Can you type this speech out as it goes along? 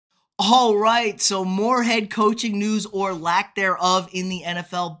All right, so more head coaching news or lack thereof in the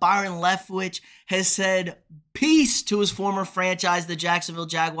NFL. Byron Leftwich has said peace to his former franchise, the Jacksonville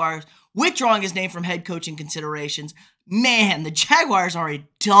Jaguars, withdrawing his name from head coaching considerations. Man, the Jaguars are a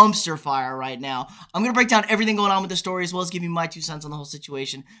dumpster fire right now. I'm going to break down everything going on with the story as well as give you my 2 cents on the whole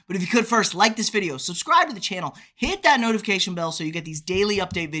situation. But if you could first, like this video, subscribe to the channel, hit that notification bell so you get these daily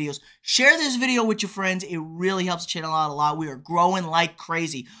update videos. Share this video with your friends. It really helps the channel out a lot. We are growing like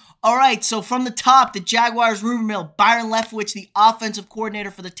crazy. All right, so from the top, the Jaguars rumor mill, Byron Leftwich, the offensive coordinator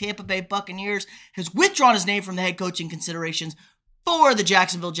for the Tampa Bay Buccaneers, has withdrawn his name from the head coaching considerations for the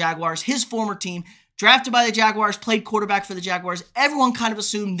Jacksonville Jaguars, his former team. Drafted by the Jaguars, played quarterback for the Jaguars. Everyone kind of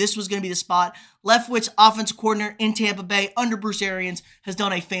assumed this was going to be the spot. Leftwich, offensive coordinator in Tampa Bay under Bruce Arians, has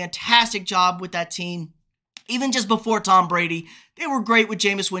done a fantastic job with that team. Even just before Tom Brady, they were great with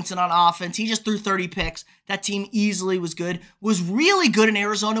Jameis Winston on offense. He just threw 30 picks. That team easily was good. Was really good in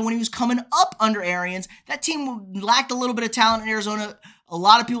Arizona when he was coming up under Arians. That team lacked a little bit of talent in Arizona. A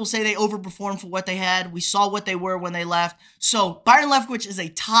lot of people say they overperformed for what they had. We saw what they were when they left. So Byron Leftwich is a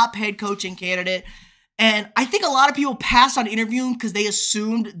top head coaching candidate. And I think a lot of people passed on interviewing because they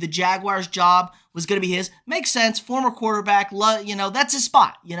assumed the Jaguars' job was going to be his. Makes sense. Former quarterback, that's his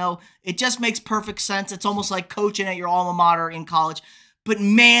spot. It just makes perfect sense. It's almost like coaching at your alma mater in college. But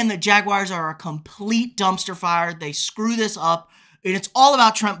man, the Jaguars are a complete dumpster fire. They screw this up. And it's all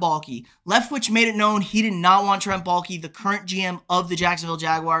about Trent Baalke. Leftwich made it known he did not want Trent Baalke, the current GM of the Jacksonville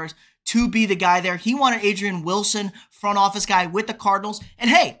Jaguars, to be the guy there. He wanted Adrian Wilson, front office guy with the Cardinals.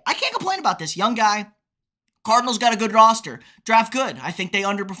 And hey, I can't complain about this. Young guy. Cardinals got a good roster. Draft good. I think they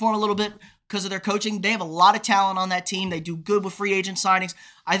underperform a little bit because of their coaching. They have a lot of talent on that team. They do good with free agent signings.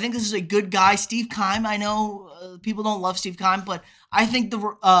 I think this is a good guy. Steve Keim, I know people don't love Steve Keim, but I think the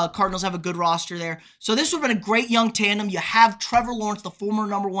Cardinals have a good roster there. So this would have been a great young tandem. You have Trevor Lawrence, the former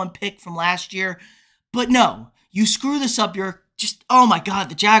 #1 pick from last year. But no, you screw this up. You're just, oh my God,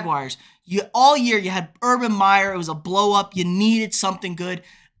 the Jaguars. All year you had Urban Meyer. It was a blow up. You needed something good.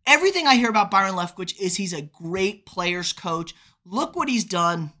 Everything I hear about Byron Leftwich is he's a great players coach. Look what he's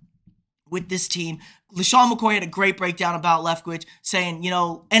done with this team. LaShawn McCoy had a great breakdown about Leftwich, saying,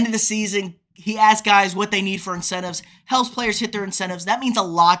 end of the season, he asks guys what they need for incentives, helps players hit their incentives. That means a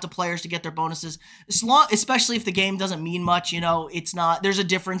lot to players to get their bonuses, especially if the game doesn't mean much. It's not, there's a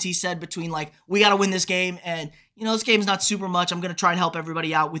difference, he said, between like, we got to win this game and, this game's not super much. I'm going to try and help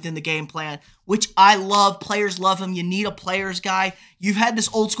everybody out within the game plan, which I love. Players love him. You need a players guy. You've had this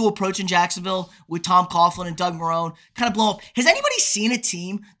old school approach in Jacksonville with Tom Coughlin and Doug Marrone kind of blow up. Has anybody seen a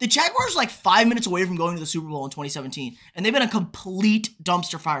team? The Jaguars are like 5 minutes away from going to the Super Bowl in 2017, and they've been a complete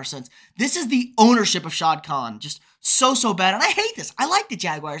dumpster fire since. This is the ownership of Shad Khan. Just so bad, and I hate this. I like the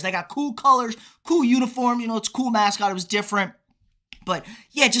Jaguars. They got cool colors, cool uniform. It's a cool mascot. It was different. But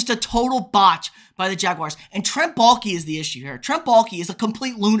yeah, just a total botch by the Jaguars. And Trent Baalke is the issue here. Trent Baalke is a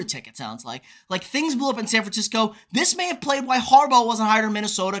complete lunatic, it sounds like. Like, things blew up in San Francisco. This may have played why Harbaugh wasn't hired in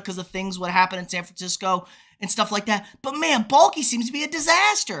Minnesota because of things what happened in San Francisco and stuff like that. But man, Baalke seems to be a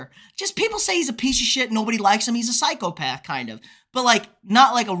disaster. Just people say he's a piece of shit. Nobody likes him. He's a psychopath, kind of. But like,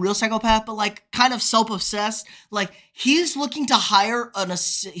 not like a real psychopath, but like kind of self-obsessed. Like, he's looking to hire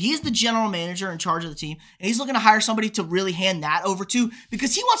he's the general manager in charge of the team, and he's looking to hire somebody to really hand that over to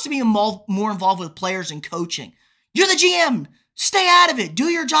because he wants to be more involved with players and coaching. You're the GM. Stay out of it. Do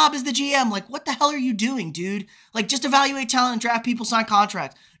your job as the GM. Like, what the hell are you doing, dude? Like, just evaluate talent and draft people, sign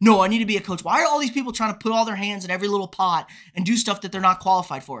contracts. No, I need to be a coach. Why are all these people trying to put all their hands in every little pot and do stuff that they're not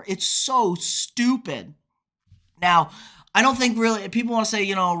qualified for? It's so stupid. Now, I don't think really, people want to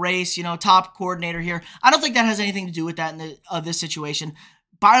say, race, top coordinator here. I don't think that has anything to do with that in this situation.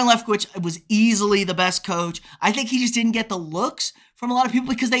 Byron Leftwich was easily the best coach. I think he just didn't get the looks from a lot of people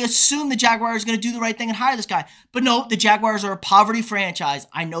because they assume the Jaguars are going to do the right thing and hire this guy. But no, the Jaguars are a poverty franchise.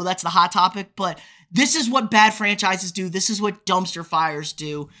 I know that's the hot topic, but this is what bad franchises do. This is what dumpster fires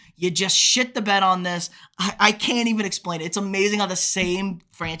do. You just shit the bed on this. I can't even explain it. It's amazing how the same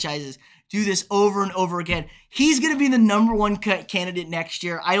franchises do this over and over again. He's going to be the #1 candidate next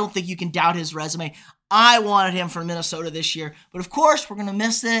year. I don't think you can doubt his resume. I wanted him for Minnesota this year. But of course, we're going to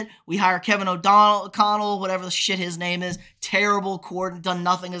miss it. We hire Kevin O'Connell, whatever the shit his name is. Terrible coordinator, done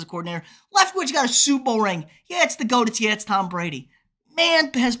nothing as a coordinator. Leftwich got a Super Bowl ring. Yeah, it's the GOAT. Yeah, it's Tom Brady.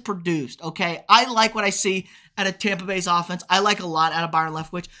 Man has produced, okay? I like what I see out of Tampa Bay's offense. I like a lot out of Byron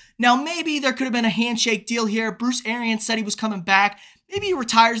Leftwich. Now, maybe there could have been a handshake deal here. Bruce Arians said he was coming back. Maybe he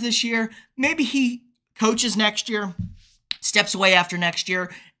retires this year. Maybe he coaches next year, steps away after next year,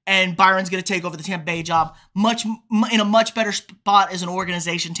 and Byron's going to take over the Tampa Bay job in a much better spot as an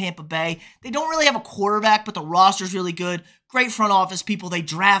organization, Tampa Bay. They don't really have a quarterback, but the roster's really good. Great front office people. They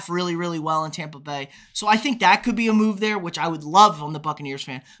draft really, really well in Tampa Bay. So I think that could be a move there, which I would love if I'm the Buccaneers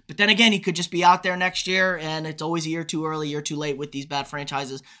fan. But then again, he could just be out there next year, and it's always a year too early, year too late with these bad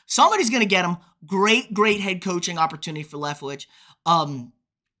franchises. Somebody's going to get him. Great head coaching opportunity for Leftwich.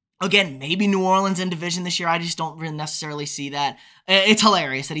 Again, maybe New Orleans in division this year. I just don't really necessarily see that. It's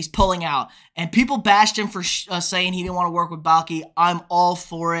hilarious that he's pulling out. And people bashed him for saying he didn't want to work with Balky. I'm all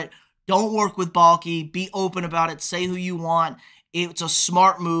for it. Don't work with Balky. Be open about it. Say who you want. It's a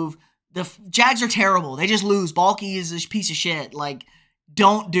smart move. The Jags are terrible. They just lose. Balky is this piece of shit. Like,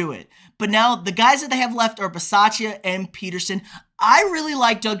 don't do it. But now the guys that they have left are Bisaccia and Peterson. I really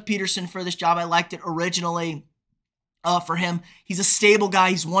like Doug Peterson for this job. I liked it originally. For him, he's a stable guy.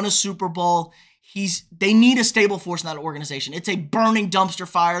 He's won a Super Bowl. They need a stable force in that organization. It's a burning dumpster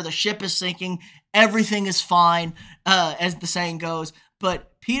fire. The ship is sinking. Everything is fine, as the saying goes. But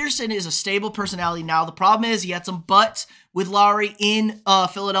Peterson is a stable personality now. The problem is he had some butts with Lowry in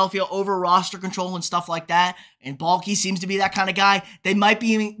Philadelphia over roster control and stuff like that. And Balky seems to be that kind of guy. They might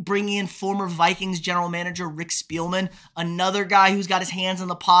be bringing in former Vikings general manager Rick Spielman, another guy who's got his hands in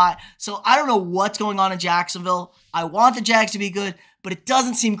the pot. So I don't know what's going on in Jacksonville. I want the Jags to be good, but it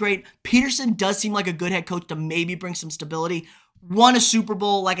doesn't seem great. Peterson does seem like a good head coach to maybe bring some stability. Won a Super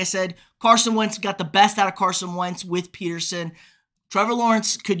Bowl. Like I said, Carson Wentz got the best out of Carson Wentz with Peterson. Trevor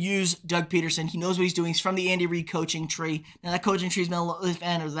Lawrence could use Doug Peterson. He knows what he's doing. He's from the Andy Reid coaching tree. Now, that coaching tree's been a little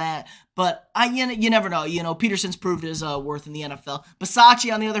fan of that. But you never know. You know, Peterson's proved his worth in the NFL.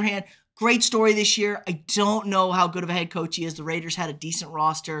 Bisaccia, on the other hand, great story this year. I don't know how good of a head coach he is. The Raiders had a decent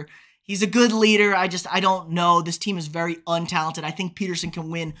roster. He's a good leader. I don't know. This team is very untalented. I think Peterson can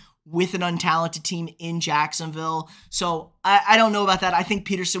win with an untalented team in Jacksonville. So I don't know about that. I think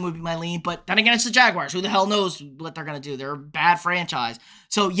Peterson would be my lean. But then again, it's the Jaguars. Who the hell knows what they're going to do? They're a bad franchise.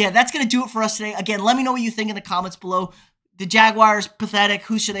 So yeah, that's going to do it for us today. Again, let me know what you think in the comments below. The Jaguars, pathetic.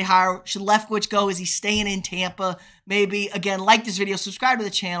 Who should they hire? Should Leftwich go? Is he staying in Tampa? Maybe. Again, like this video, subscribe to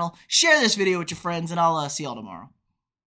the channel, share this video with your friends, and I'll see y'all tomorrow.